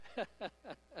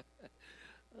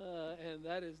And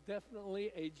that is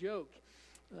definitely a joke.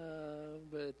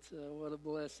 But what a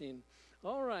blessing.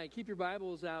 All right, keep your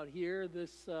Bibles out here.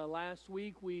 This last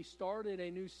week we started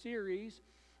a new series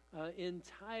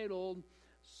entitled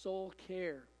Soul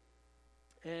Care.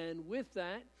 And with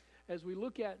that, as we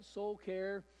look at soul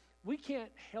care, we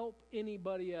can't help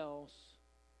anybody else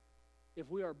if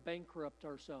we are bankrupt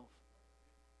ourselves.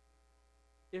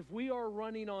 If we are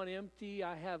running on empty,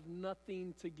 I have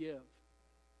nothing to give.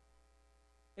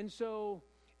 And so,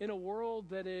 in a world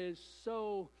that is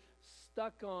so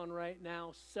stuck on right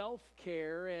now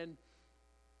self-care, and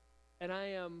I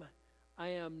am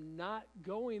not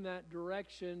going that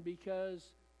direction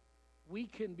because we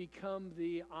can become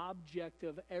the object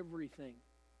of everything.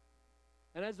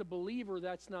 And as a believer,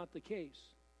 that's not the case.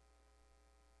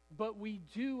 But we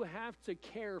do have to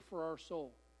care for our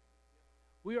soul.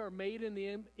 We are made in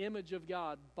the image of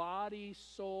God, body,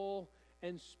 soul,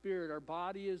 and spirit. Our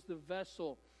body is the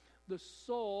vessel. The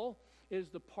soul is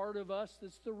the part of us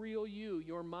that's the real you,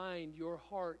 your mind, your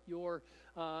heart,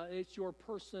 it's your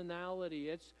personality.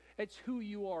 It's who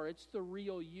you are. It's the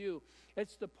real you.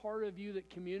 It's the part of you that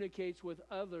communicates with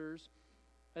others.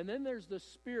 And then there's the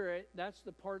spirit. That's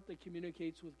the part that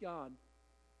communicates with God.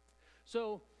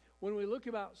 So when we look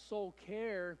about soul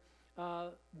care,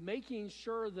 making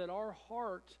sure that our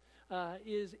heart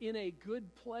is in a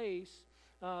good place,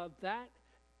 that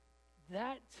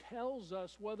tells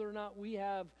us whether or not we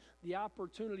have the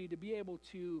opportunity to be able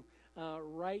to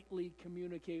rightly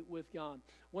communicate with God.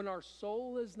 When our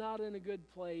soul is not in a good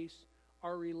place,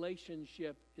 our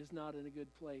relationship is not in a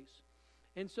good place.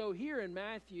 And so here in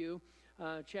Matthew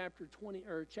chapter 20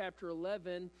 or chapter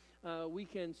 11, we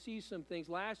can see some things.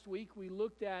 Last week we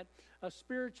looked at a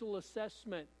spiritual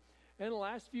assessment. And the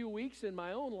last few weeks in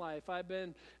my own life, I've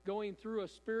been going through a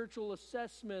spiritual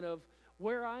assessment of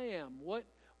where I am,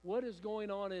 what is going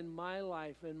on in my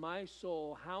life, in my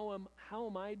soul, how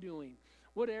am I doing?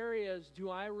 What areas do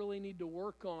I really need to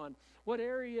work on? What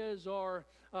areas are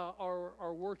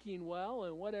working well,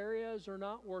 and what areas are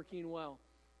not working well?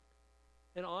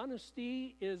 And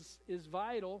honesty is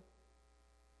vital,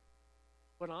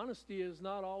 but honesty is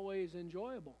not always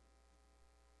enjoyable.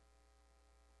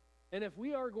 And if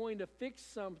we are going to fix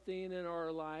something in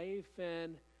our life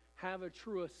and have a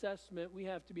true assessment, we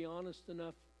have to be honest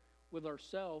enough with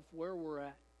ourselves where we're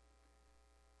at.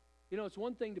 You know, it's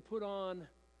one thing to put on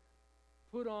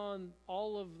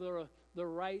all of the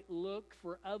right look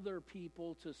for other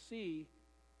people to see,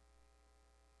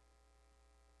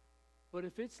 but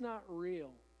if it's not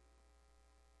real,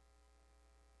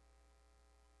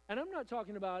 and I'm not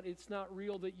talking about it's not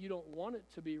real that you don't want it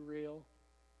to be real,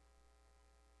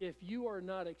 if you are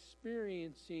not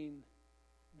experiencing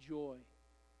joy,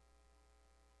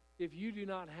 if you do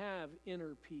not have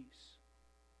inner peace,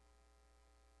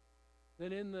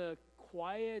 then in the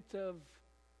quiet of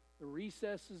the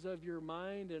recesses of your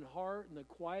mind and heart and the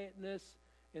quietness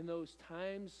in those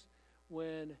times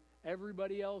when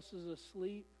everybody else is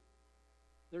asleep,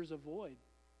 there's a void.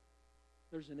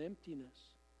 There's an emptiness.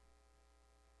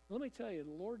 Let me tell you, the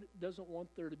Lord doesn't want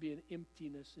there to be an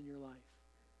emptiness in your life.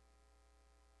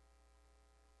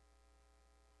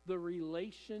 The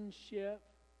relationship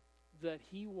that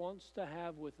He wants to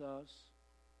have with us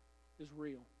is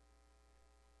real.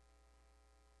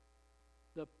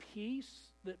 The peace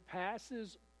that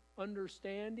passes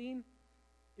understanding,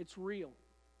 it's real.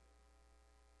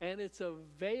 And it's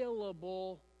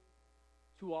available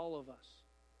to all of us.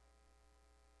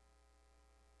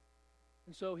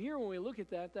 And so here when we look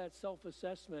at that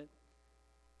self-assessment,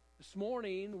 this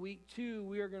morning, week 2,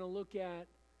 we are going to look at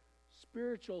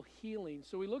spiritual healing.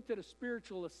 So we looked at a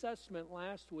spiritual assessment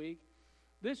last week.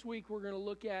 This week we're going to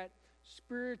look at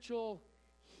spiritual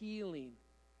healing.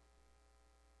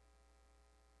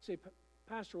 Say,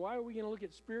 Pastor, why are we going to look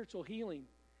at spiritual healing?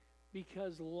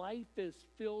 Because life is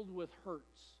filled with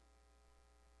hurts.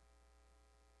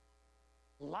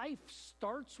 Life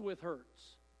starts with hurts.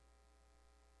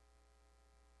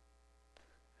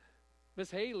 Miss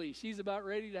Haley, she's about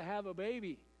ready to have a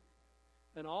baby.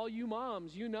 And all you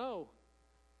moms, you know,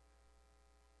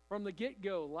 from the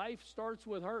get-go, life starts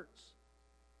with hurts.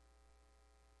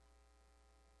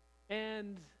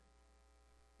 And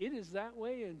it is that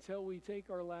way until we take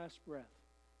our last breath.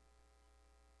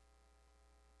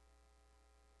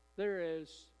 There is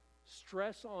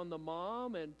stress on the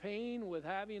mom and pain with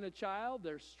having a child.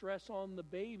 There's stress on the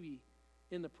baby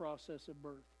in the process of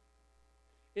birth.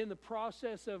 In the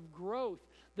process of growth,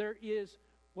 there is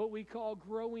what we call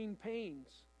growing pains.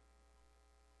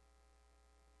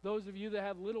 Those of you that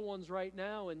have little ones right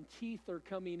now and teeth are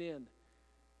coming in.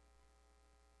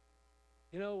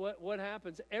 You know what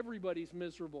happens? Everybody's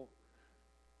miserable.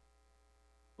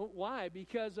 But why?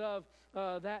 Because of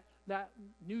that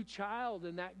new child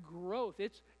and that growth.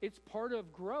 It's part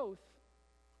of growth.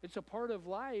 It's a part of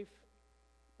life,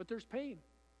 but there's pain.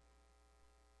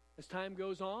 As time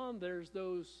goes on, there's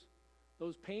those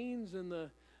pains in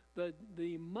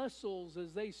the muscles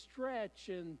as they stretch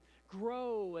and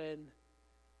grow, and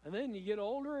then you get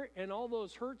older, and all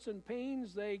those hurts and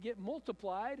pains, they get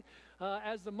multiplied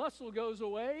as the muscle goes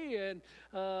away, and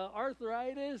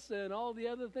arthritis and all the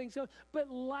other things.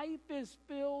 But life is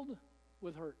filled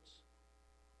with hurts.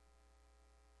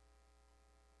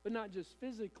 But not just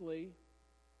physically.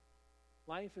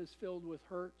 Life is filled with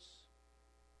hurts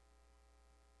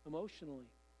emotionally.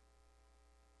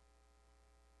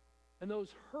 And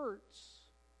those hurts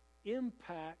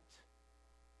impact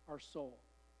our soul.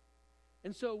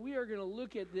 And so we are going to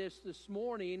look at this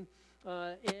morning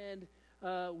and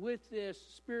with this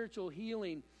spiritual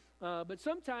healing. But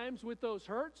sometimes with those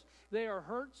hurts, they are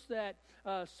hurts that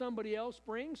somebody else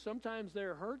brings. Sometimes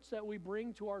they're hurts that we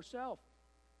bring to ourselves.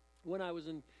 When I was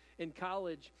in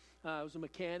college, I was a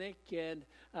mechanic and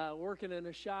working in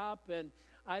a shop, and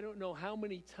I don't know how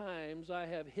many times I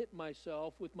have hit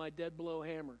myself with my dead blow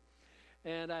hammer.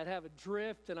 And I'd have a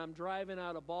drift, and I'm driving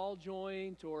out a ball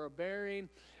joint or a bearing,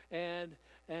 and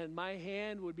my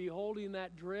hand would be holding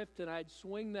that drift, and I'd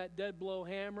swing that dead blow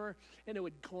hammer, and it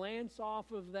would glance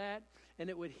off of that, and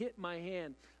it would hit my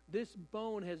hand. This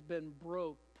bone has been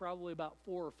broke probably about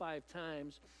 4 or 5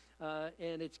 times,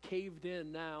 and it's caved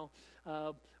in now.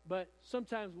 But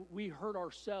sometimes we hurt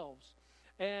ourselves.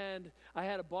 And I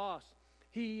had a boss.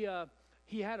 He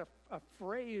had a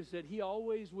phrase that he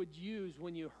always would use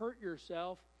when you hurt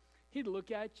yourself. He'd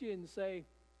look at you and say,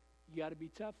 "You got to be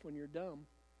tough when you're dumb."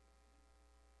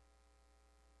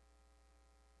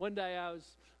 One day I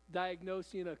was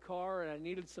diagnosing a car, and I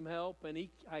needed some help, and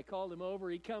I called him over.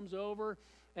 He comes over,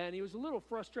 and he was a little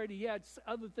frustrated. He had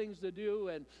other things to do,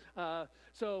 and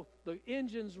so the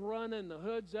engine's running, the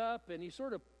hood's up, and he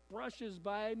sort of brushes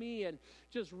by me and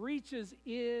just reaches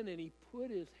in, and he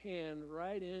put his hand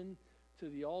right in to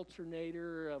the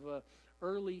alternator of a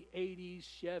early 80s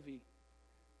Chevy.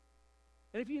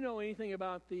 And if you know anything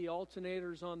about the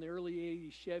alternators on the early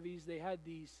 80s Chevys, they had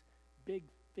these big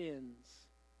fins,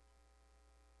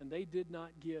 and they did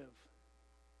not give.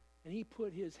 And he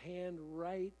put his hand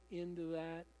right into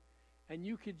that, and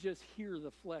you could just hear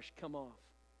the flesh come off.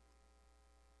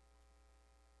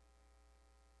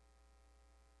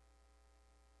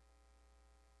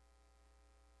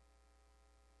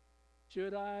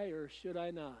 Should I or should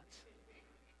I not?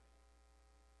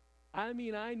 I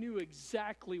mean, I knew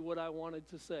exactly what I wanted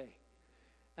to say.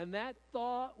 And that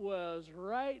thought was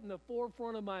right in the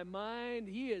forefront of my mind.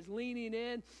 He is leaning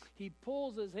in. He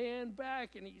pulls his hand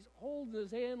back, and he's holding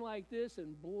his hand like this,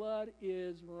 and blood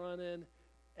is running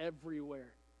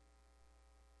everywhere.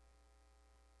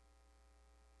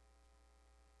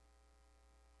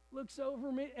 Looks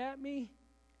over at me.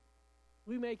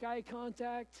 We make eye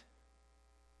contact.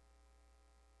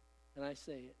 And I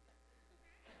say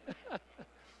it.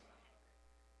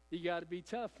 You got to be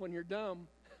tough when you're dumb.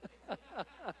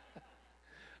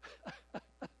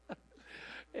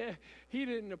 He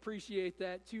didn't appreciate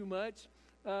that too much,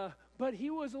 but he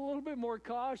was a little bit more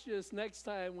cautious next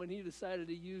time when he decided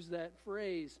to use that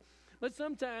phrase. But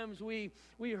sometimes we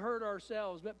hurt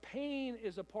ourselves, but pain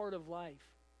is a part of life.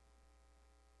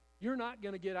 You're not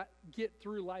going to get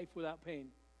through life without pain.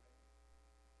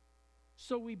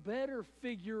 So we better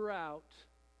figure out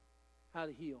how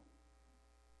to heal.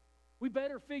 We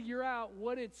better figure out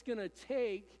what it's going to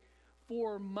take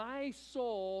for my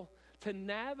soul to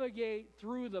navigate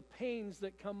through the pains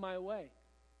that come my way.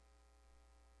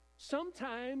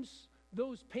 Sometimes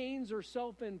those pains are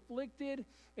self-inflicted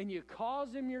and you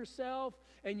cause them yourself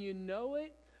and you know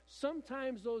it.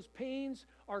 Sometimes those pains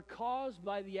are caused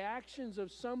by the actions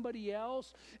of somebody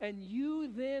else and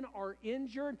you then are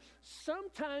injured.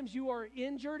 Sometimes you are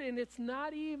injured and it's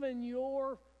not even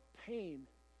your pain.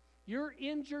 You're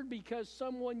injured because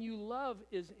someone you love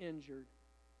is injured.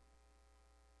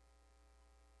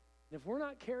 And if we're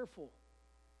not careful,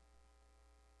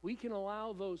 we can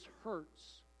allow those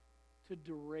hurts to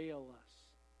derail us.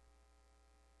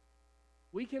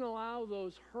 We can allow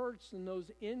those hurts and those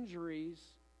injuries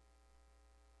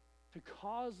to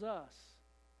cause us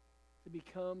to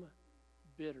become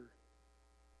bitter.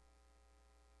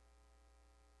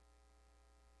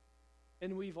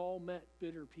 And we've all met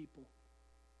bitter people.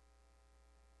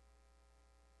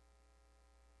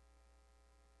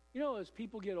 You know, as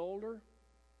people get older,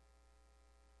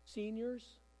 seniors,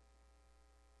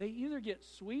 they either get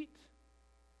sweet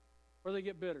or they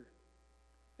get bitter.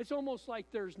 It's almost like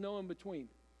there's no in between.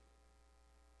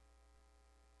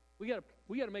 We got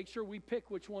to make sure we pick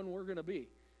which one we're going to be.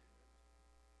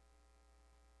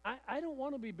 I don't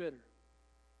want to be bitter.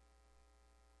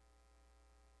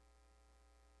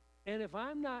 And if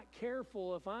I'm not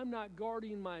careful, if I'm not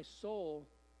guarding my soul,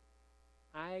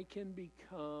 I can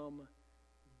become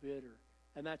bitter.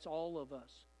 And that's all of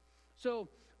us. So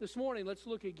this morning, let's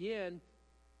look again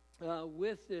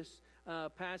with this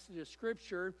passage of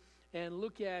Scripture and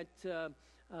look at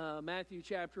Matthew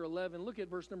chapter 11. Look at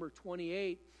verse number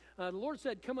 28. The Lord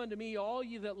said, "Come unto me, all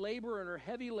ye that labor and are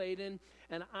heavy laden,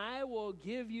 and I will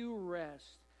give you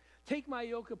rest. Take my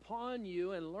yoke upon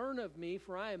you and learn of me,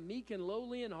 for I am meek and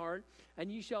lowly in heart,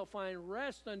 and ye shall find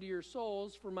rest unto your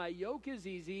souls. For my yoke is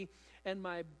easy, and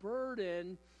my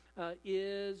burden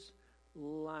is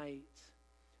light."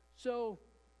 So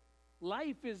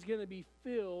life is going to be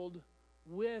filled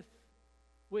with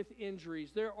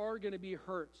injuries. There are going to be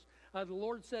hurts. The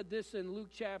Lord said this in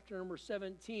Luke chapter number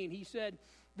 17. He said,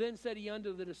 "Then said he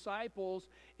unto the disciples,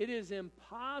 It is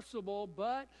impossible,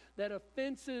 but that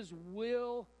offenses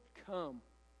will come."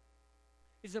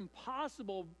 It's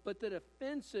impossible, but that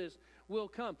offenses will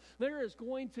come. There is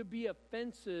going to be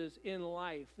offenses in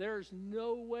life. There's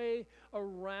no way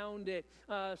around it.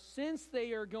 Since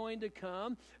they are going to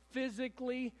come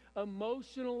physically,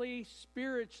 emotionally,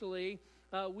 spiritually,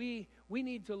 we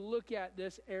need to look at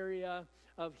this area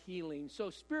of healing. So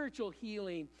spiritual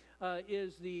healing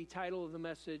is the title of the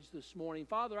message this morning.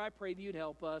 Father, I pray that you'd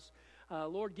help us.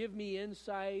 Lord, give me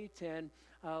insight and,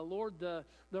 Lord, the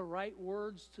right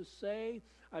words to say.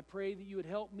 I pray that you would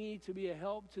help me to be a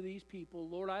help to these people.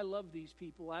 Lord, I love these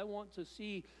people. I want to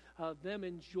see them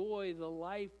enjoy the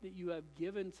life that you have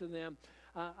given to them.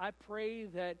 I pray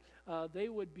that they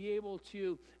would be able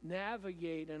to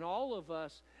navigate, and all of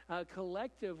us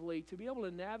collectively, to be able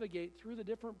to navigate through the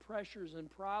different pressures and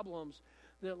problems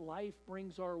that life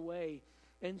brings our way.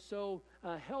 And so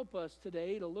help us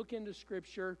today to look into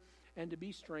Scripture and to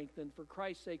be strengthened. For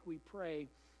Christ's sake we pray.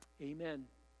 Amen.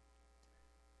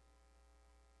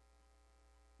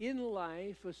 In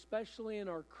life, especially in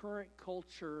our current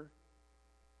culture,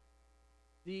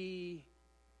 the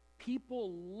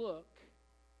people look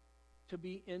to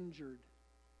be injured.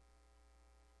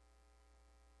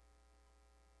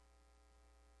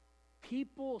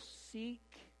 People seek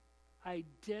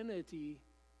identity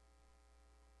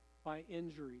by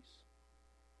injuries.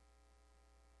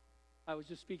 I was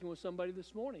just speaking with somebody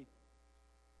this morning.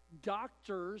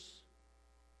 Doctors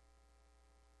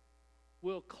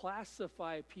will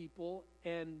classify people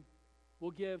and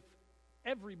will give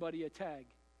everybody a tag.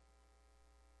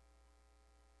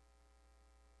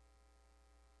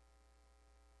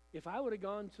 If I would have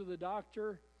gone to the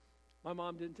doctor, my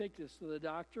mom didn't take this to the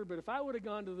doctor, but if I would have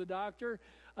gone to the doctor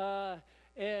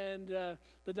and the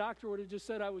doctor would have just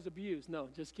said I was abused. No,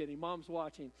 just kidding. Mom's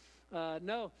watching.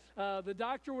 The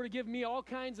doctor would have given me all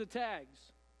kinds of tags.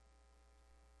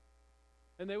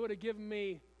 And they would have given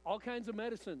me all kinds of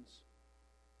medicines.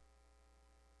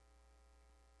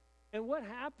 And what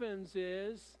happens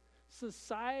is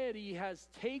society has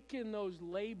taken those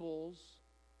labels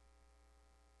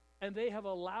and they have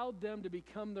allowed them to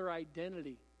become their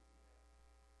identity.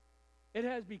 It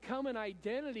has become an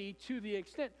identity to the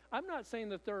extent, I'm not saying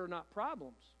that there are not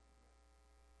problems,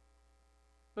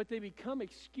 but they become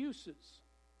excuses.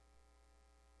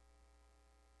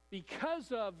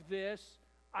 Because of this,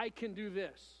 I can do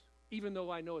this, even though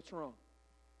I know it's wrong.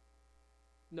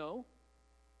 No,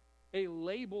 a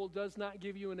label does not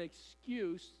give you an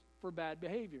excuse for bad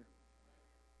behavior.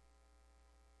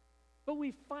 But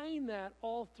we find that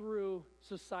all through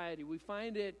society. We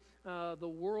find it, the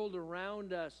world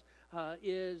around us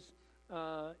is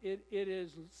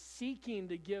seeking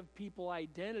to give people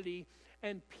identity,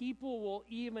 and people will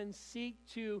even seek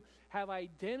to have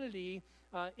identity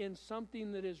in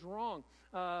something that is wrong,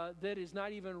 that is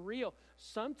not even real.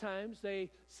 Sometimes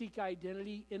they seek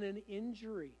identity in an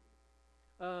injury.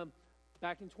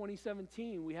 Back in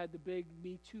 2017, we had the big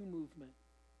Me Too movement.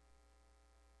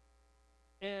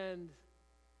 And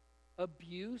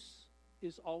abuse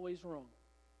is always wrong.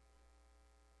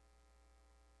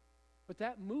 But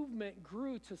that movement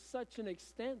grew to such an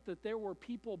extent that there were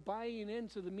people buying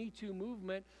into the Me Too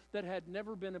movement that had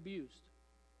never been abused.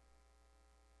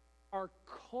 Our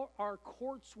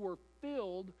courts were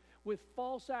filled with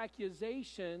false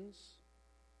accusations,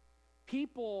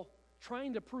 people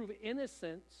trying to prove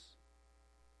innocence,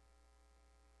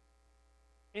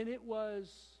 and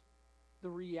the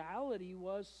reality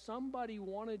was somebody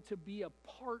wanted to be a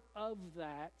part of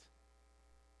that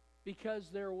because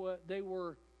they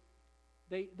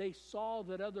saw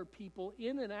that other people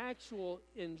in an actual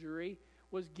injury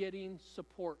was getting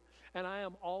support. And I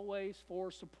am always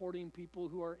for supporting people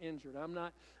who are injured. I'm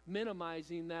not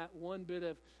minimizing that one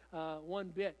bit.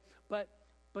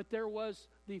 But there was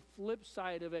the flip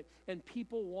side of it, and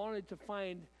people wanted to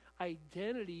find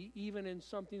identity even in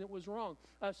something that was wrong.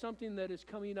 Something that is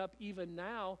coming up even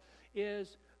now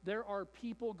is there are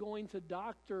people going to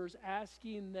doctors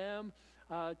asking them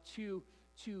to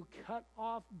cut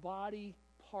off body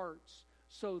parts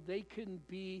so they can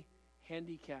be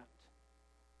handicapped.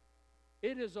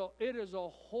 It is a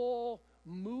whole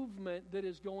movement that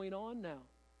is going on now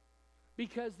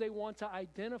because they want to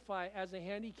identify as a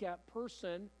handicapped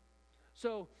person.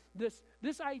 So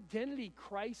this identity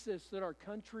crisis that our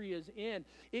country is in,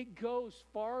 it goes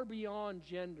far beyond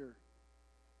gender.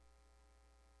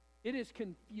 It is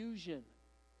confusion.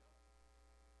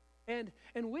 And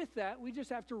with that, we just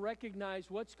have to recognize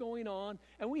what's going on,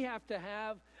 and we have to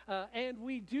have, and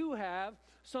we do have,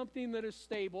 something that is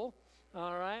stable.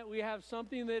 All right, we have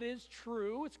something that is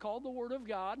true. It's called the Word of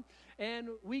God, and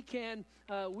we can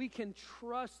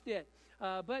trust it.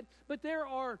 But there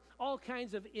are all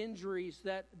kinds of injuries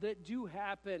that do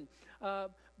happen.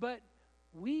 But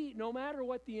we, no matter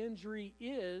what the injury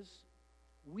is,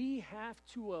 we have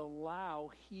to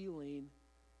allow healing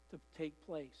to take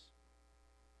place.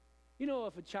 You know,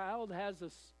 if a child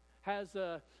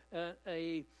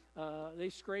they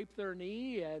scrape their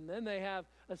knee and then they have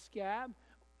a scab,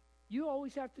 you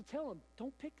always have to tell them,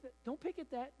 don't pick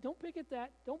at that, don't pick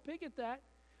at that.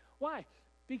 Why?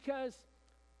 Because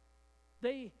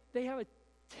they have a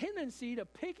tendency to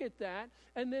pick at that,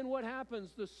 and then what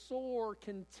happens? The sore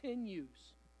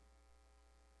continues.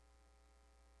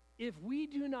 If we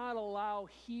do not allow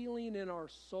healing in our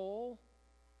soul,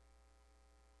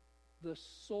 the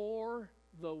sore,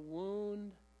 the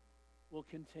wound will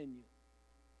continue.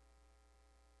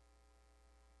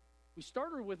 We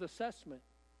started with assessment.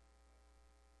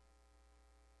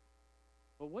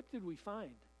 But what did we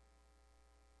find?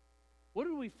 What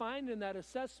did we find in that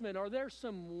assessment? Are there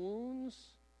some wounds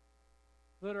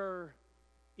that are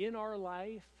in our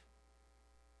life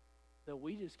that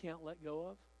we just can't let go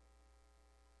of?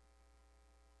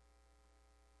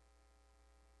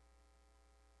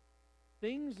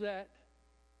 Things that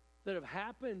have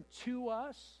happened to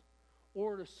us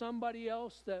or to somebody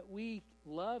else that we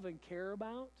love and care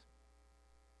about?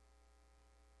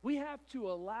 We have to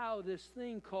allow this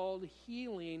thing called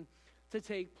healing to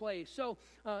take place. So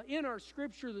in our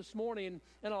scripture this morning,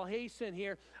 and I'll hasten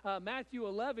here, Matthew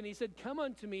 11, he said, "Come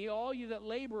unto me, all you that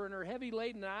labor and are heavy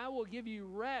laden, and I will give you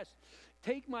rest.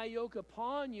 Take my yoke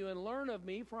upon you and learn of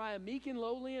me, for I am meek and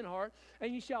lowly in heart,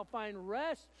 and you shall find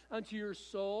rest unto your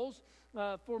souls.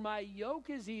 For my yoke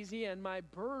is easy and my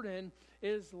burden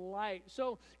is light."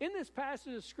 So in this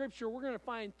passage of Scripture, we're going to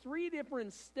find 3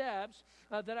 different steps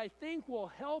that I think will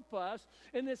help us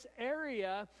in this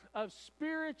area of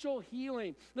spiritual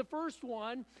healing. The first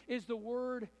one is the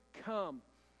word come.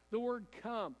 The word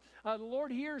come. The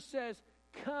Lord here says,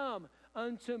 "Come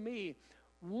unto me."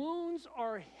 Wounds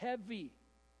are heavy.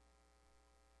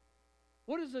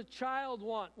 What does a child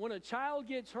want? When a child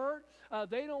gets hurt,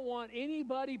 they don't want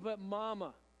anybody but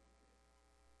mama.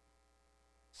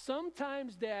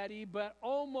 Sometimes daddy, but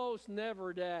almost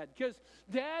never dad. Because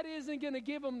dad isn't going to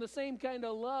give them the same kind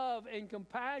of love and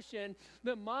compassion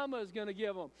that mama is going to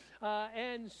give them.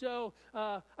 And so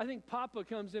I think papa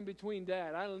comes in between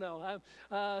dad. I don't know.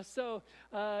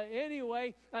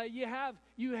 Anyway, you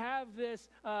have this,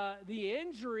 the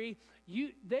injury.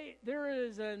 There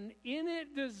is an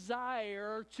innate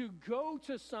desire to go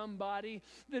to somebody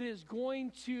that is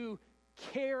going to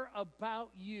care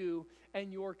about you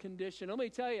and your condition. Let me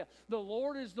tell you, the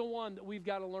Lord is the one that we've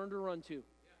got to learn to run to.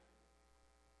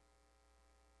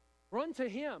 Run to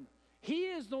Him. He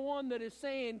is the one that is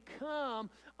saying,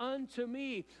 "Come unto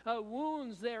me."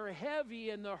 Wounds, they're heavy,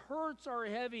 and the hurts are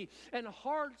heavy, and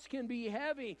hearts can be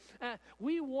heavy.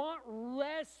 We want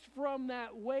rest from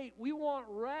that weight. We want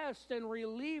rest and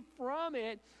relief from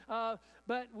it,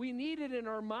 but we need it in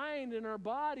our mind, in our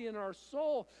body, in our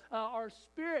soul, our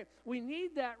spirit. We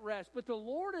need that rest. But the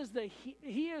Lord is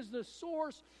He is the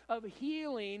source of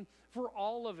healing for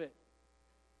all of it.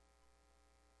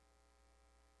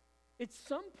 At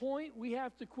some point, we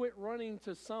have to quit running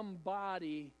to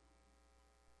somebody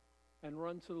and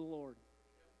run to the Lord.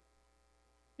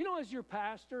 You know, as your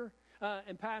pastor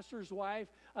and pastor's wife,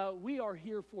 we are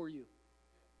here for you.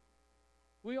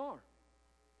 We are.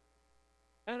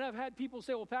 And I've had people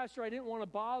say, "Well, Pastor, I didn't want to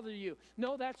bother you."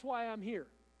 No, that's why I'm here.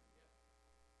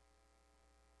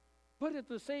 But at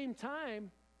the same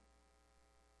time,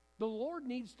 the Lord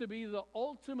needs to be the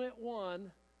ultimate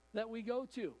one that we go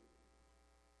to.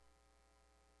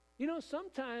 You know,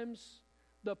 sometimes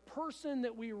the person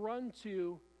that we run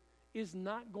to is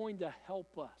not going to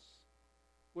help us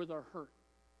with our hurt.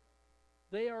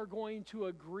 They are going to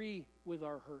agree with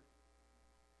our hurt.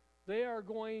 They are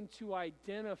going to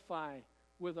identify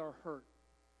with our hurt.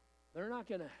 They're not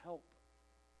going to help.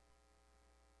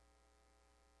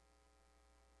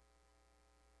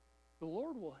 The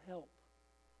Lord will help.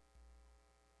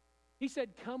 He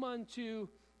said, come unto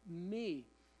me.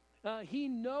 He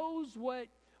knows what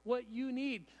you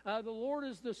need. The Lord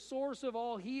is the source of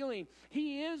all healing.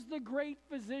 He is the great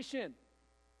physician.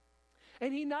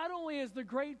 And He not only is the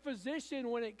great physician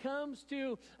when it comes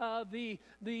to the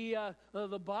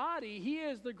body, He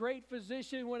is the great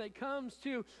physician when it comes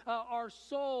to our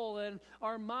soul and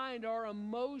our mind, our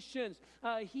emotions.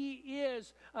 He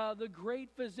is the great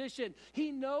physician.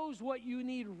 He knows what you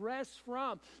need rest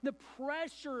from, the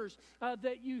pressures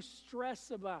that you stress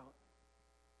about.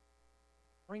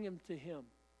 Bring them to Him.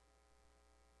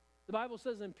 The Bible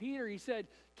says in Peter, he said,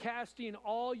 casting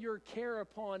all your care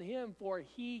upon Him, for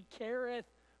He careth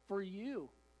for you.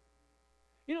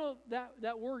 You know,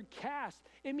 that word cast,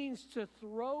 it means to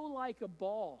throw like a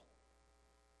ball.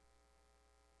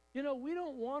 You know, we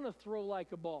don't want to throw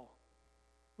like a ball.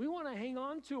 We want to hang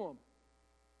on to them.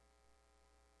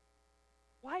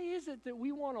 Why is it that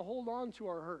we want to hold on to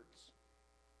our hurts?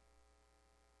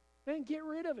 Man, get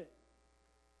rid of it.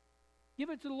 Give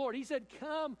it to the Lord. He said,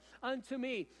 come unto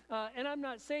me. And I'm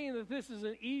not saying that this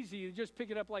isn't easy. You just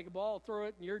pick it up like a ball, throw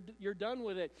it, and you're done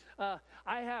with it.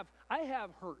 I have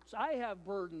hurts. I have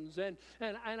burdens. And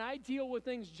I deal with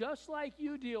things just like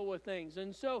you deal with things.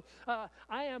 And so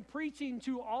I am preaching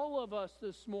to all of us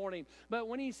this morning. But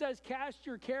when He says, cast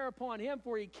your care upon Him,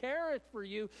 for He careth for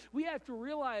you, we have to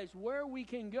realize where we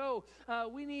can go.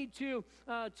 We need to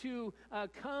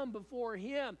come before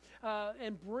Him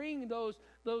and bring those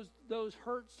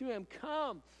hurts to Him.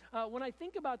 Come. When I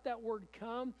think about that word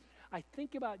come, I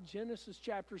think about Genesis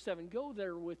chapter 7. Go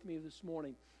there with me this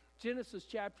morning. Genesis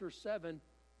chapter 7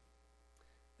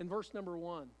 and verse number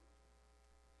 1.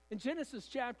 In Genesis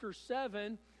chapter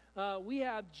 7, we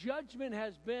have judgment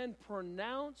has been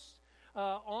pronounced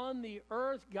on the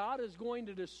earth. God is going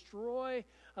to destroy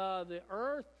the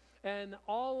earth and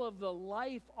all of the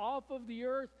life off of the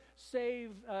earth,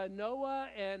 save Noah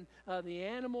and the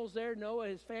animals there, Noah,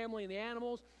 his family, and the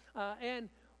animals. And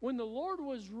when the Lord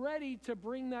was ready to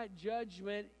bring that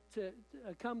judgment to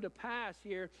come to pass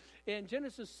here, in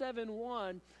Genesis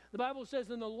 7:1, the Bible says,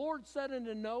 and the Lord said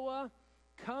unto Noah,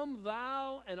 come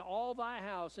thou and all thy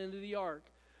house into the ark,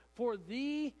 for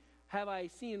thee have I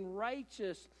seen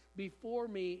righteous before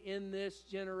me in this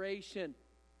generation.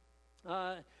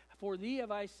 For thee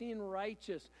have I seen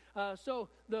righteous. So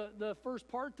the first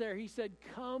part there, he said,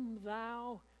 come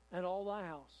thou and all thy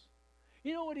house.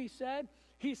 You know what he said?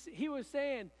 He was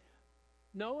saying,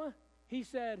 Noah, he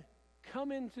said,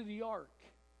 come into the ark.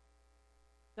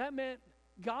 That meant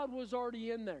God was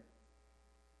already in there.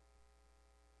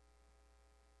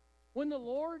 When the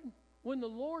Lord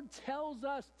tells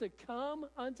us to come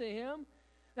unto Him,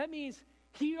 that means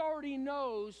He already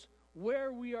knows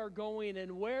where we are going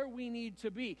and where we need to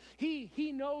be.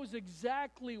 He knows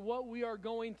exactly what we are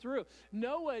going through.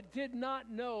 Noah did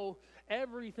not know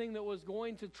everything that was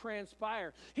going to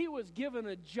transpire. He was given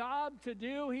a job to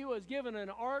do. He was given an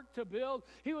ark to build.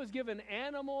 He was given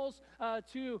animals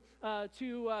to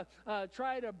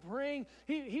try to bring.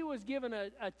 He was given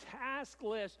a task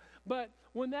list. But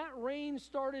when that rain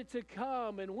started to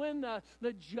come, and when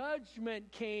the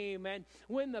judgment came, and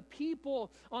when the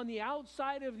people on the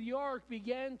outside of the ark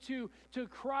began to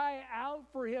cry out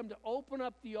for Him to open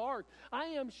up the ark, I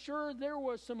am sure there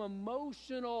was some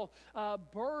emotional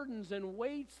burdens and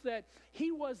weights that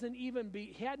he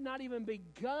had not even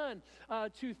begun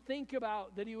to think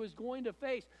about that he was going to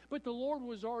face. But the Lord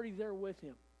was already there with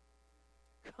him.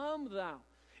 Come thou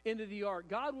into the ark.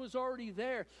 God was already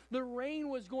there. The rain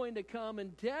was going to come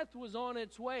and death was on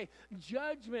its way.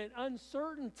 Judgment,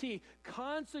 uncertainty,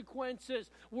 consequences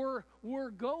were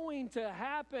going to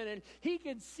happen. And he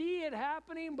could see it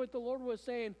happening, but the Lord was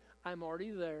saying, I'm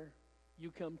already there.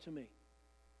 You come to me.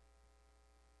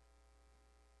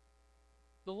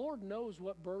 The Lord knows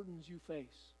what burdens you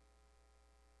face.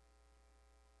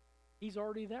 He's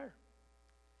already there.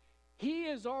 He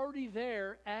is already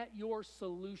there at your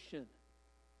solution.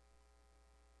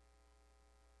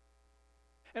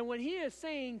 And when He is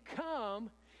saying come,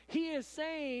 He is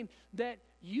saying that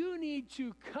you need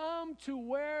to come to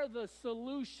where the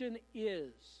solution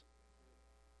is.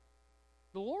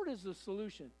 The Lord is the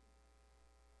solution.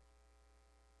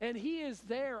 And He is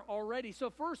there already. So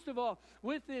first of all,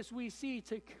 with this we see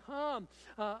to come.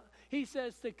 He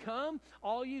says to come,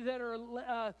 all you that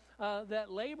are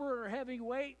that labor and are heavy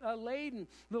laden,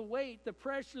 the weight, the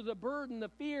pressure, the burden, the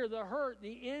fear, the hurt,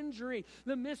 the injury,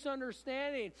 the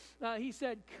misunderstanding. He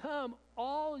said, come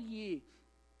all ye,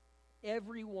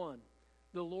 everyone.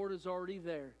 The Lord is already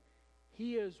there.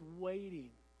 He is waiting.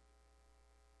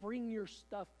 Bring your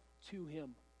stuff to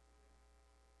Him.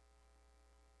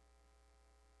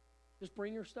 Just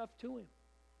bring your stuff to Him.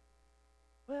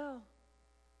 Well,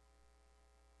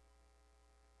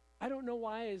 I don't know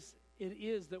why it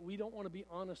is that we don't want to be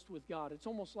honest with God. It's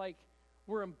almost like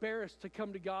we're embarrassed to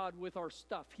come to God with our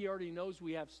stuff. He already knows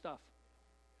we have stuff.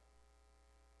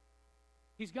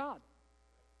 He's God.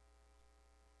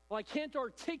 Well, I can't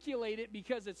articulate it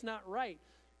because it's not right.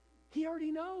 He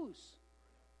already knows.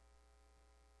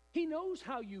 He knows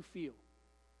how you feel.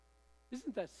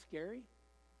 Isn't that scary?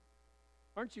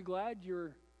 Aren't you glad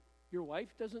your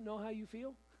wife doesn't know how you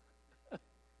feel?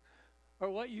 Or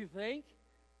what you think?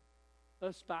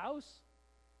 A spouse?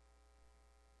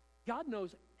 God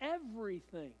knows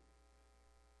everything.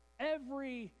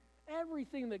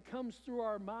 Everything that comes through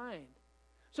our mind.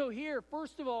 So here,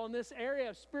 first of all, in this area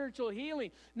of spiritual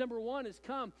healing, number one is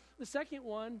come. The second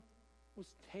one was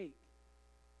take.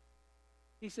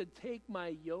 He said, take my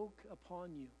yoke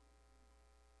upon you.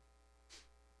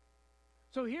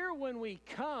 So here when we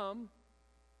come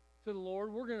to the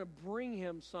Lord, we're going to bring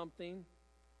Him something.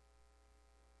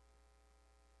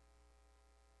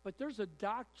 But there's a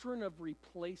doctrine of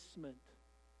replacement.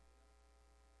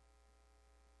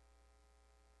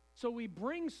 So we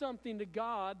bring something to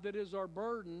God that is our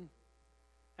burden,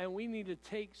 and we need to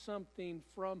take something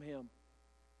from Him.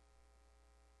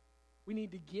 We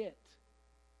need to get.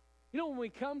 You know, when we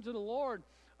come to the Lord,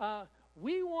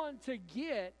 we want to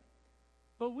get,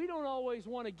 but we don't always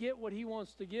want to get what He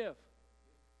wants to give.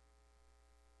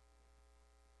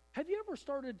 Have you ever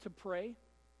started to pray?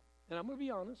 And I'm going to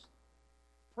be honest.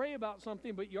 Pray about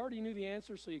something, but you already knew the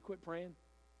answer, so you quit praying?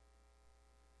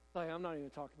 Like, I'm not even going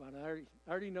to talk about it. I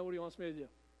already know what He wants me to do.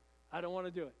 I don't want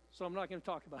to do it, so I'm not going to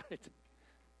talk about it.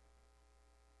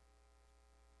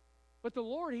 But the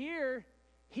Lord here,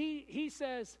 He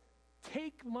says,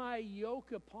 take my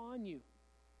yoke upon you.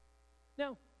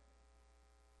 Now,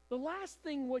 the last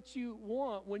thing what you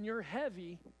want when you're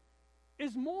heavy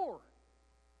is more.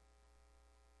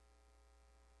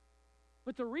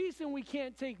 But the reason we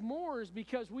can't take more is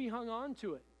because we hung on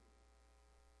to it.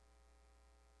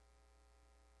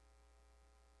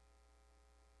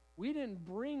 We didn't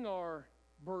bring our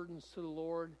burdens to the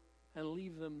Lord and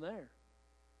leave them there.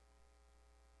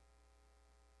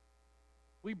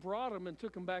 We brought them and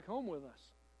took them back home with us.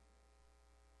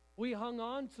 We hung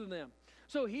on to them.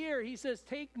 So here He says,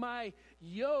 take my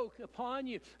yoke upon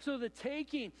you. So the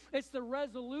taking, it's the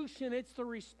resolution, it's the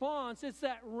response, it's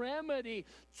that remedy.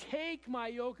 Take my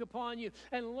yoke upon you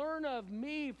and learn of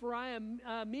me, for I am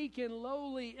meek and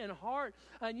lowly in heart,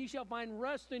 and you shall find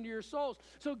rest into your souls.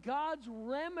 So God's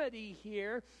remedy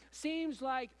here seems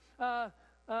like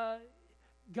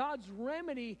God's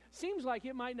remedy seems like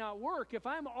it might not work. If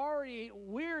I'm already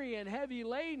weary and heavy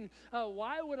laden,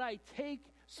 why would I take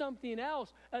something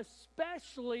else,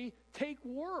 especially take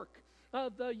work?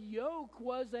 The yoke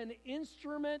was an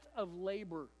instrument of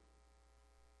labor.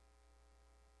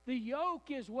 The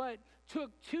yoke is what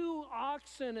took two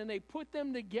oxen and they put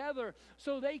them together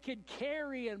so they could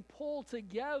carry and pull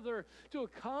together to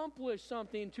accomplish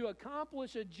something, to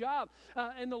accomplish a job.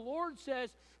 And the Lord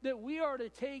says that we are to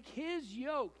take His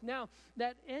yoke. Now,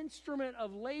 that instrument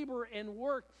of labor and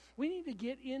work, we need to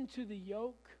get into the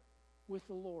yoke with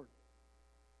the Lord.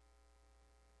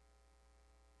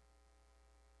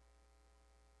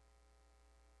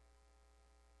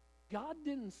 God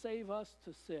didn't save us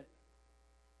to sit.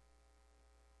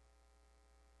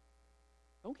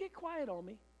 Don't get quiet on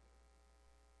me.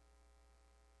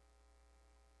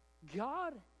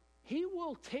 God, He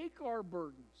will take our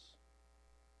burdens.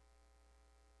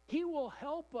 He will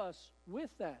help us with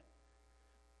that.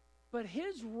 But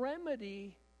His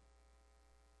remedy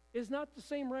is not the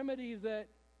same remedy that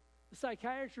the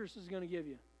psychiatrist is going to give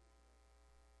you.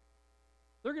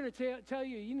 They're going to tell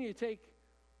you, you need to take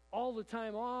all the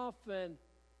time off and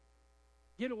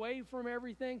get away from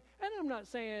everything. And I'm not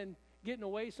saying getting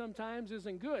away sometimes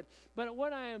isn't good. But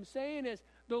what I am saying is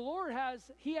the Lord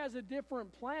He has a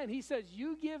different plan. He says,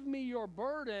 you give me your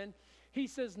burden. He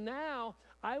says, now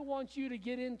I want you to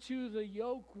get into the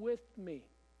yoke with me.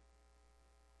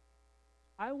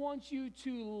 I want you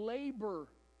to labor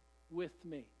with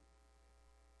me.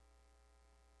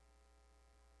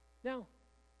 Now,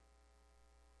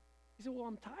 he said, well,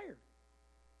 I'm tired.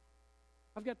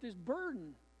 I've got this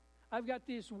burden. I've got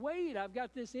this weight. I've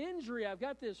got this injury. I've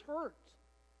got this hurt.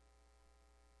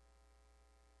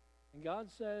 And God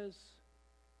says,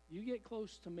 you get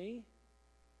close to me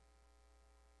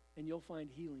and you'll find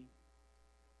healing.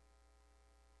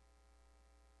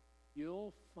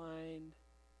 You'll find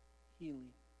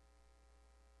healing.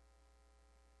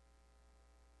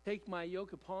 Take my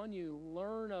yoke upon you,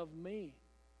 learn of me,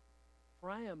 for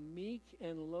I am meek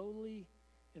and lowly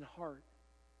in heart.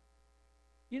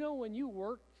 You know, when you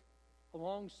work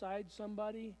alongside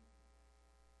somebody,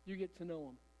 you get to know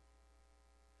them.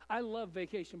 I love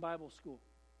Vacation Bible School.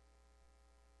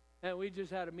 And we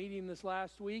just had a meeting this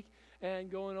last week and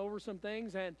going over some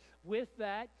things. And with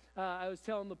that, I was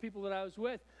telling the people that I was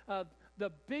with,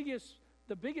 the biggest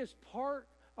part,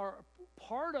 or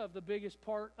part of the biggest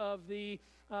part of the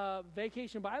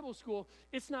Vacation Bible School,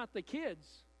 it's not the kids.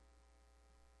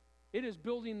 It is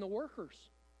building the workers.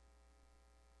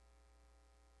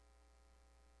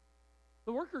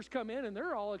 The workers come in and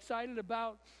they're all excited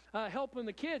about helping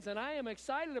the kids, and I am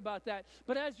excited about that.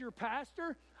 But as your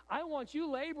pastor, I want you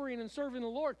laboring and serving the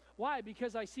Lord. Why?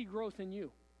 Because I see growth in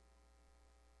you.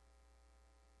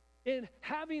 In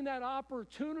having that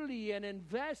opportunity and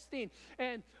investing.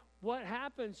 And what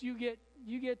happens? You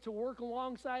get to work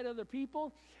alongside other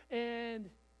people and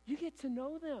you get to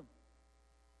know them.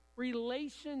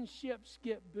 Relationships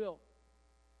get built.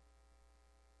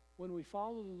 When we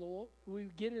follow the Lord, we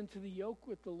get into the yoke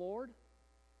with the Lord,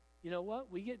 you know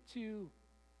what? We get to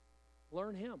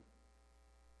learn Him.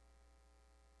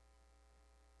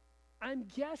 I'm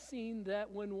guessing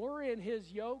that when we're in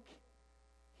His yoke,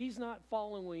 He's not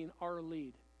following our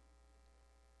lead.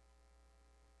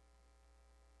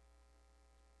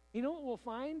 You know what we'll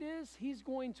find is He's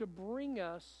going to bring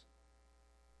us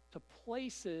to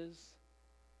places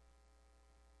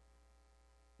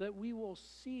that we will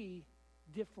see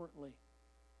differently.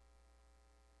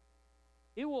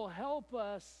 It will help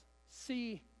us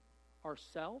see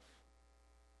ourselves.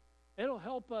 It'll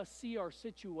help us see our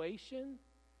situation.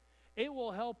 It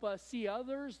will help us see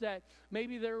others that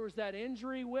maybe there was that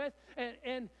injury with.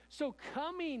 And so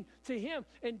coming to Him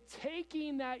and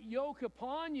taking that yoke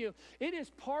upon you, it is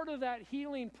part of that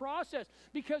healing process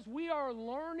because we are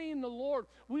learning the Lord.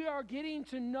 We are getting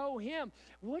to know Him.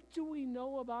 What do we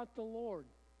know about the Lord?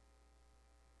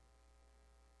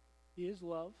 He is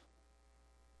love.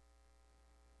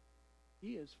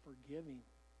 He is forgiving.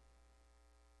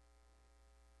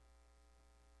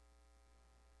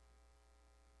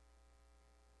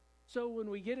 So when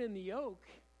we get in the yoke,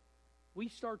 we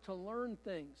start to learn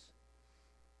things.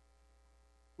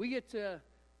 We get to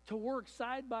work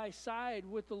side by side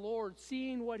with the Lord,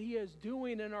 seeing what He is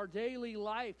doing in our daily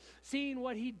life, seeing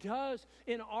what He does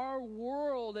in our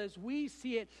world as we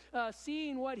see it,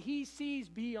 seeing what He sees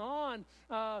beyond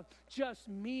just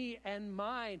me and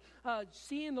mine,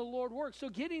 seeing the Lord work. So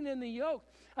getting in the yoke,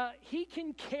 He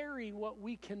can carry what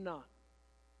we cannot.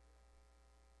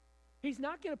 He's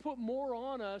not going to put more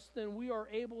on us than we are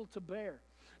able to bear.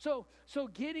 So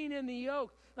getting in the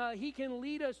yoke, He can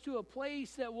lead us to a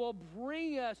place that will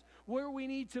bring us where we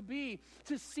need to be,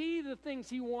 to see the things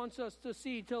He wants us to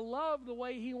see, to love the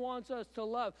way He wants us to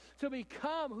love, to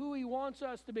become who He wants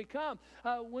us to become.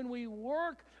 When we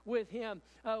work with Him,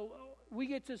 we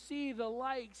get to see the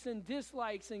likes and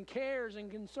dislikes and cares and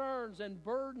concerns and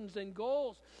burdens and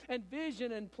goals and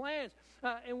vision and plans.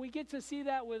 And we get to see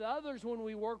that with others when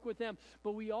we work with them.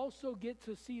 But we also get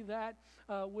to see that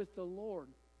with the Lord.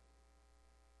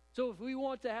 So if we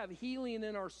want to have healing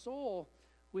in our soul,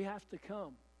 we have to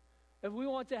come. If we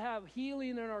want to have healing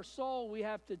in our soul, we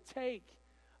have to take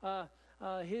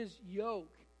His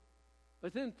yoke.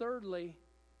 But then thirdly,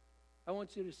 I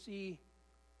want you to see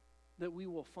that we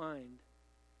will find.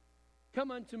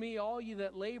 Come unto me, all you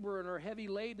that labor and are heavy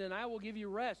laden, and I will give you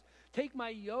rest. Take my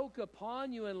yoke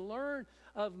upon you and learn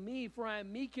of me, for I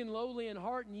am meek and lowly in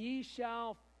heart, and ye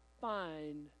shall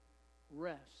find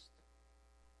rest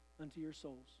unto your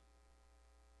souls.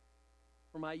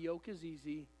 For my yoke is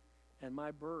easy, and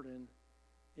my burden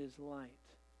is light.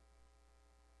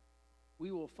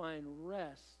 We will find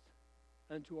rest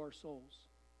unto our souls.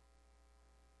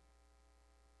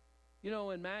 You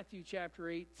know, in Matthew chapter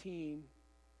 18,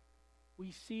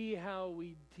 we see how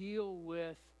we deal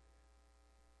with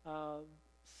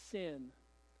sin.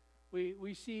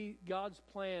 We see God's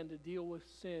plan to deal with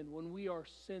sin when we are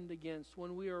sinned against,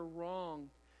 when we are wrong.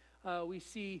 We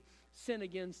see sin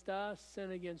against us, sin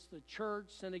against the church,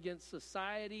 sin against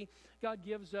society. God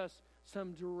gives us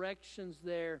some directions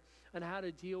there on how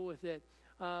to deal with it.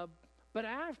 But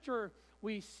after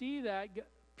we see that,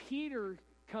 Peter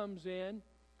comes in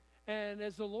And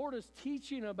as the Lord is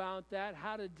teaching about that,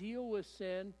 how to deal with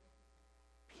sin,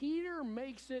 Peter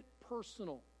makes it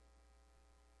personal.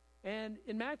 And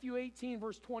in Matthew 18,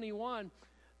 verse 21,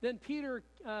 then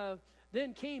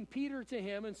came Peter to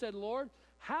him and said, Lord,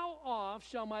 how oft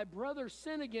shall my brother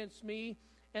sin against me,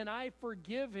 and I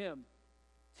forgive him?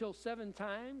 Till 7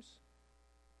 times?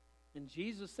 And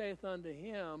Jesus saith unto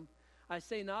him, I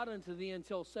say not unto thee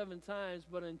until 7 times,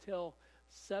 but until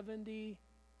 70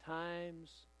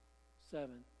 times 7.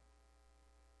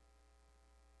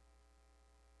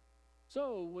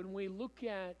 So when we look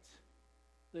at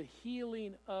the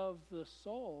healing of the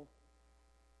soul,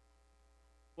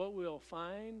 what we'll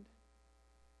find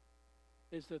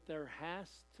is that there has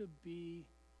to be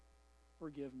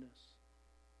forgiveness.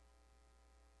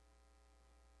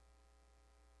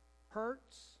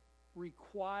 Hurts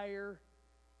require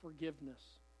forgiveness.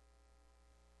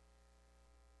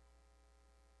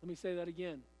 Let me say that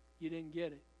again. You didn't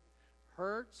get it.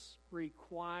 Hurts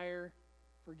require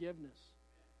forgiveness.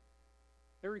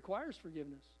 It requires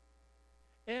forgiveness.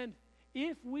 And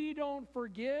if we don't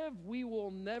forgive, we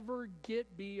will never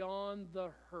get beyond the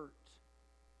hurt.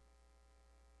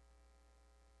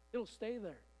 It'll stay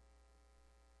there.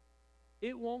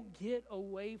 It won't get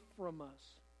away from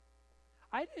us.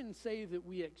 I didn't say that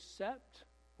we accept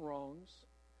wrongs.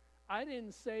 I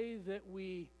didn't say that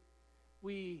we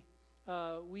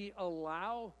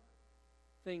allow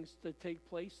things to take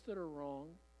place that are wrong.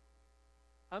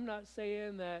 I'm not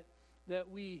saying that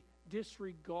we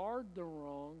disregard the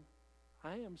wrong.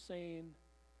 I am saying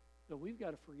that we've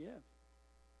got to forgive.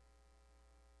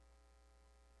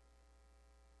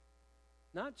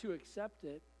 Not to accept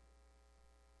it,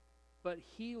 but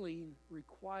healing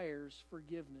requires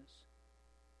forgiveness.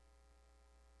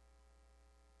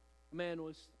 A man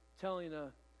was telling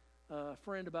a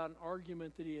friend about an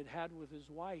argument that he had had with his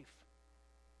wife.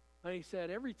 And he said,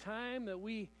 every time that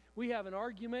we have an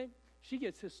argument, she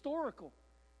gets historical.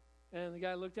 And the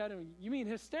guy looked at him, you mean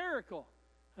hysterical?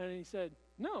 And he said,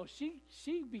 no,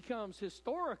 she becomes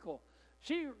historical.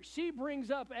 She brings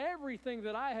up everything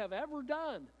that I have ever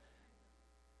done.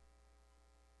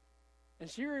 And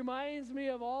she reminds me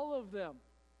of all of them.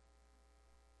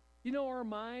 You know, our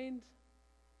mind,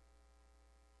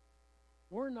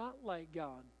 we're not like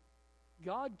God.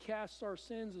 God casts our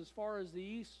sins as far as the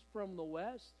east from the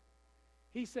west.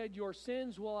 He said, your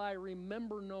sins will I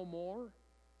remember no more.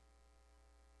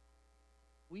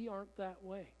 We aren't that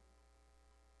way.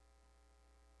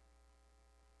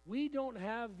 We don't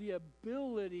have the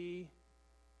ability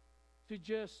to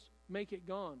just make it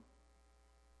gone.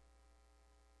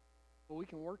 But we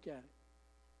can work at it.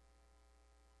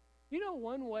 You know,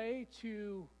 one way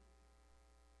to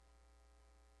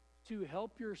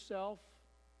help yourself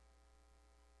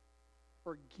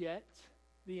forget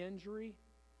the injury,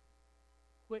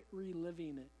 quit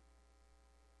reliving it.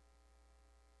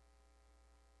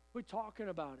 Quit talking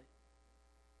about it.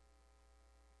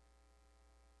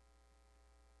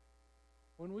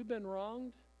 When we've been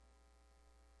wronged,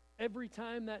 every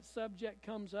time that subject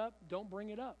comes up, don't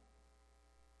bring it up.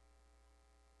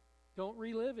 Don't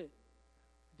relive it.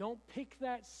 Don't pick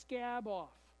that scab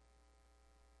off.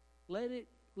 Let it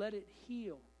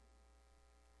heal.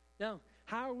 Now,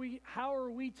 how are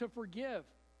we to forgive?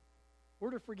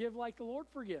 We're to forgive like the Lord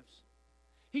forgives.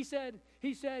 He said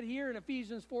here in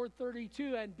Ephesians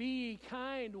 4:32, and be ye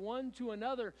kind one to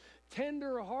another,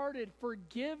 tender-hearted,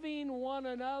 forgiving one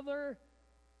another.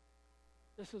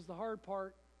 This is the hard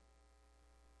part.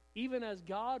 Even as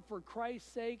God for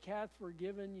Christ's sake hath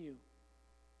forgiven you.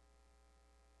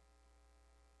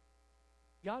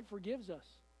 God forgives us.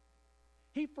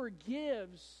 He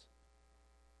forgives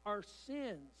our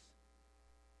sins.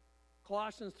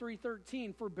 Colossians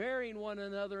 3:13, forbearing one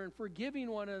another and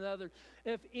forgiving one another.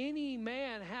 If any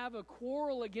man have a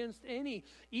quarrel against any,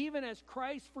 even as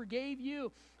Christ forgave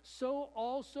you, so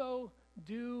also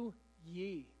do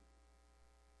ye.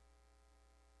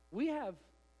 We have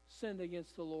sinned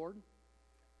against the Lord,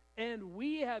 and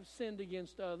we have sinned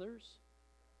against others.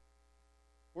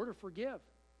 We're to forgive.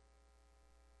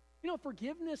 You know,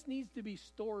 forgiveness needs to be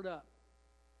stored up.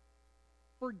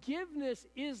 Forgiveness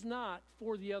is not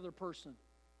for the other person.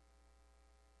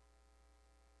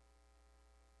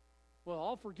 Well,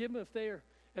 I'll forgive them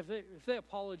if they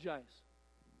apologize.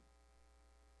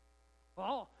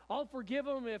 Well, I'll forgive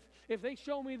them if they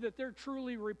show me that they're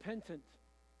truly repentant.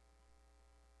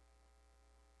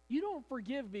 You don't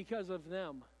forgive because of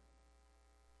them.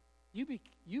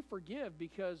 You forgive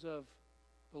because of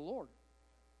the Lord.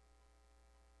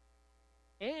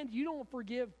 And you don't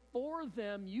forgive for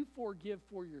them, you forgive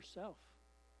for yourself.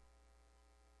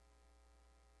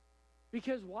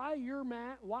 Because while you're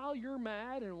mad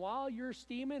and while you're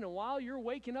steaming and while you're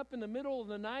waking up in the middle of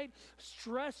the night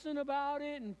stressing about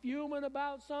it and fuming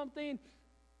about something,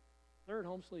 they're at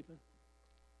home sleeping.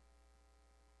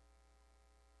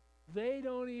 They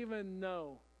don't even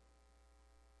know.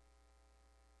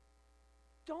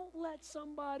 Don't let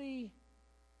somebody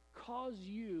cause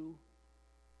you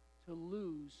to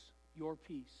lose your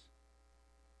peace.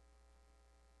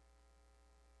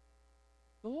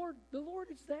 The Lord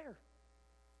is there.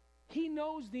 He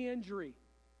knows the injury.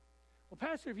 Well,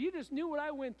 Pastor, if you just knew what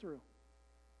I went through.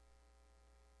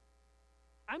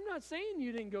 I'm not saying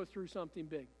you didn't go through something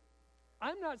big.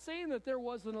 I'm not saying that there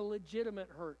wasn't a legitimate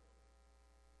hurt.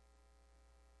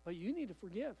 But you need to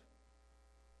forgive.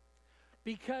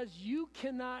 Because you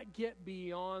cannot get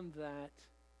beyond that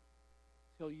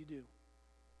till you do.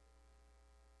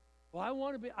 Well, I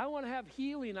want to have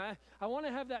healing. I want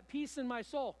to have that peace in my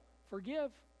soul.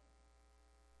 Forgive.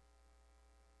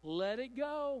 Let it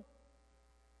go.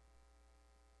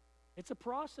 It's a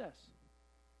process.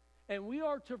 And we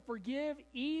are to forgive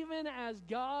even as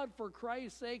God, for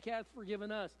Christ's sake, hath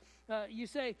forgiven us. You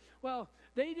say, well,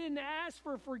 they didn't ask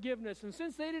for forgiveness. And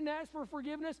since they didn't ask for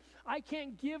forgiveness, I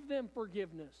can't give them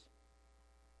forgiveness.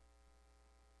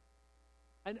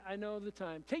 I know the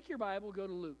time. Take your Bible, go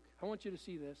to Luke. I want you to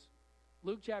see this.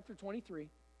 Luke chapter 23.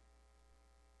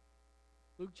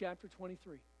 Luke chapter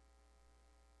 23.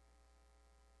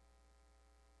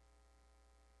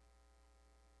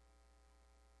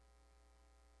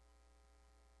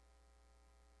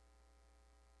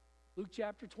 Luke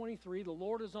chapter 23, the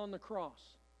Lord is on the cross.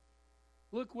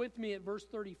 Look with me at verse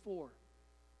 34.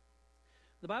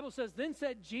 The Bible says, Then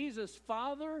said Jesus,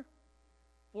 Father,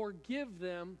 forgive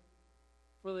them,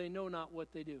 for they know not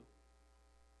what they do.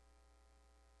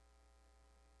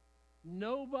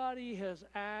 Nobody has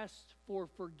asked for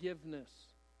forgiveness.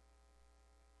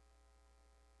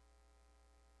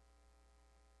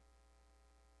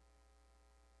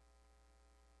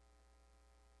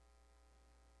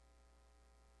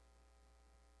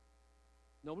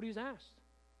 Nobody's asked.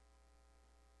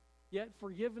 Yet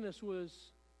forgiveness was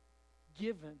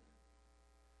given.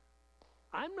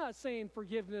 I'm not saying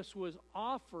forgiveness was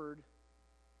offered.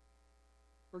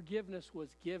 Forgiveness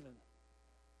was given.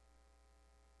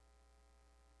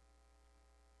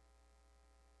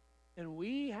 And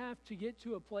we have to get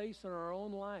to a place in our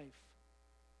own life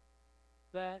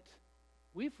that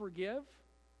we forgive,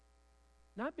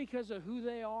 not because of who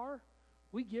they are,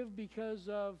 we give because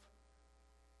of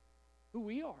who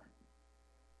we are.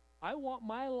 I want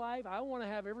my life, I want to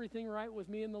have everything right with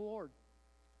me and the Lord.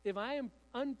 If I am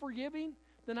unforgiving,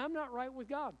 then I'm not right with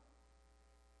God.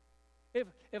 If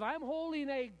I'm holding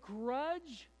a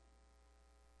grudge,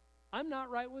 I'm not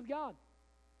right with God.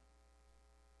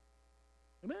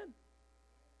 Amen.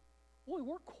 Boy,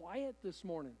 we're quiet this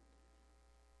morning.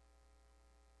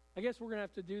 I guess we're going to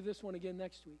have to do this one again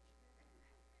next week.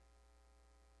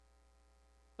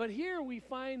 But here we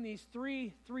find these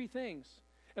three things.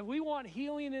 If we want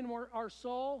healing in our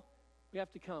soul, we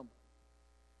have to come.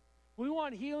 We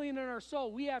want healing in our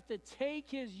soul. We have to take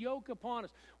his yoke upon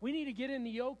us. We need to get in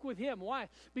the yoke with him. Why?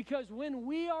 Because when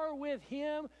we are with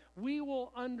him, we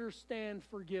will understand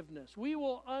forgiveness. We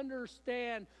will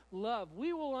understand love.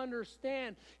 We will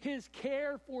understand his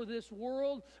care for this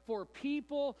world, for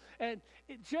people, and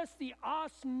just the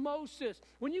osmosis.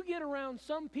 When you get around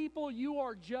some people, you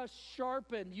are just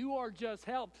sharpened. You are just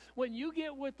helped. When you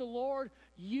get with the Lord,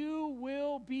 you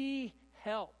will be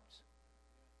helped.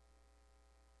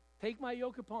 Take my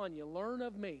yoke upon you, learn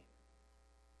of me.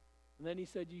 And then he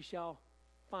said, you shall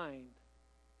find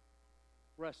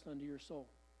rest unto your soul.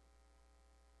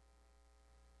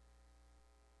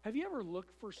 Have you ever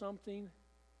looked for something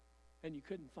and you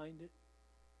couldn't find it?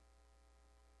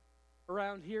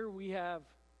 Around here we have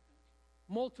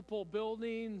multiple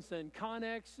buildings and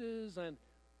connexes, and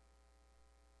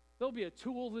there'll be a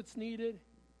tool that's needed,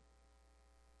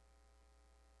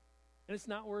 and it's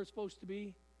not where it's supposed to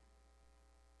be.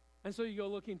 And so you go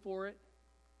looking for it.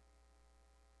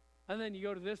 And then you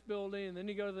go to this building, and then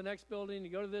you go to the next building,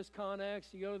 you go to this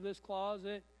connex, you go to this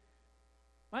closet.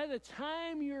 By the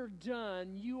time you're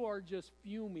done, you are just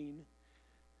fuming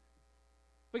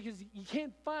because you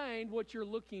can't find what you're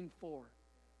looking for.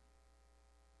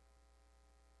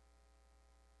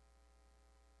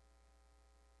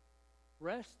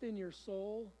 Rest in your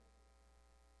soul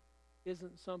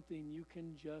isn't something you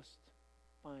can just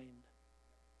find.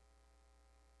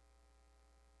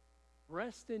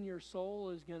 Rest in your soul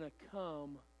is going to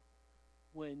come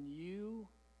when you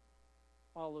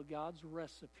follow God's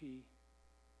recipe,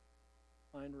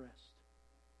 find rest.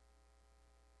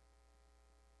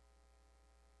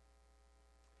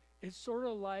 It's sort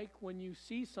of like when you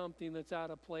see something that's out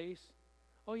of place.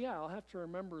 Oh yeah, I'll have to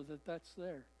remember that that's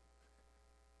there.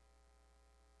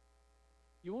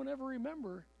 You won't ever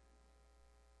remember.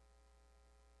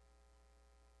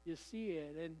 You see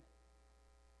it, and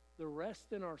the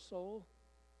rest in our soul,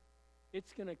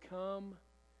 it's going to come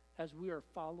as we are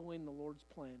following the Lord's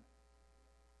plan.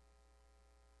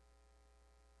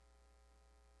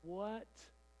 What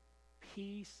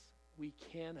peace we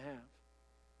can have.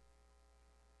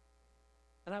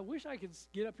 And I wish I could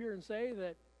get up here and say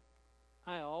that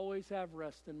I always have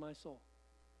rest in my soul.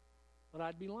 But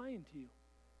I'd be lying to you.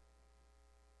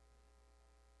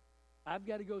 I've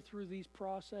got to go through these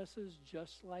processes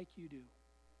just like you do.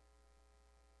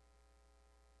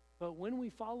 But when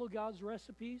we follow God's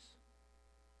recipes,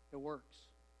 it works.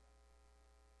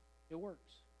 It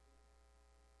works.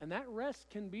 And that rest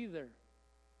can be there.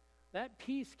 That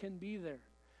peace can be there.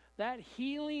 That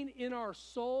healing in our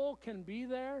soul can be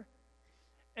there.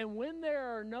 And when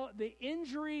the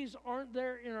injuries aren't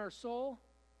there in our soul,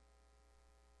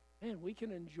 man, we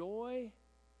can enjoy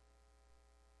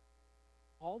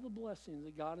all the blessings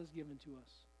that God has given to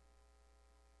us.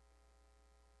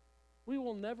 We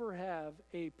will never have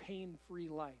a pain-free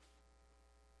life.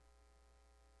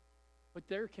 But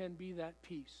there can be that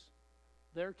peace.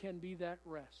 There can be that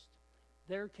rest.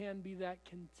 There can be that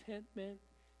contentment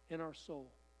in our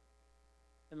soul.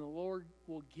 And the Lord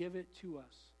will give it to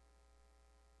us.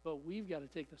 But we've got to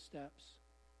take the steps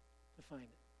to find it.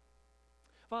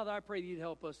 Father, I pray that you'd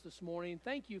help us this morning.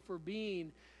 Thank you for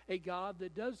being a God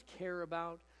that does care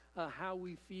about how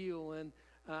we feel and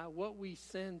what we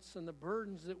sense and the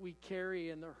burdens that we carry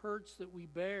and the hurts that we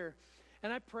bear.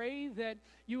 And I pray that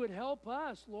you would help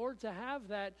us, Lord, to have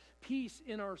that peace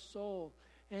in our soul.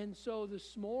 And so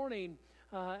this morning,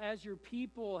 as your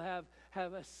people have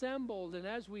assembled and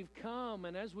as we've come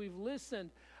and as we've listened,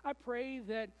 I pray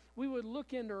that we would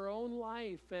look into our own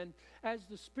life, and as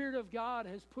the Spirit of God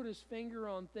has put his finger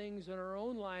on things in our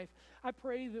own life, I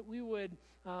pray that we would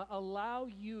allow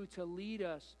you to lead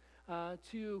us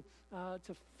to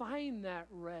find that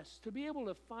rest, to be able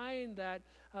to find that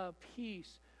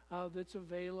peace that's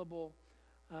available.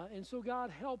 And so, God,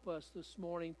 help us this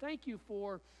morning. Thank you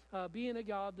for being a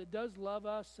God that does love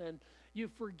us, and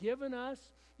you've forgiven us.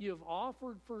 You've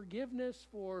offered forgiveness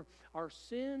for our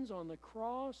sins on the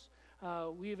cross.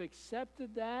 We've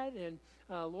accepted that. And,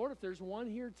 Lord, if there's one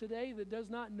here today that does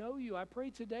not know you, I pray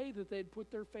today that they'd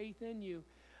put their faith in you.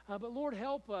 But, Lord,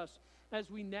 help us as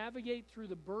we navigate through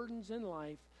the burdens in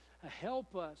life.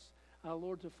 Help us,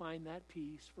 Lord, to find that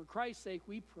peace. For Christ's sake,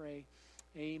 we pray.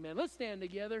 Amen. Let's stand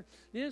together.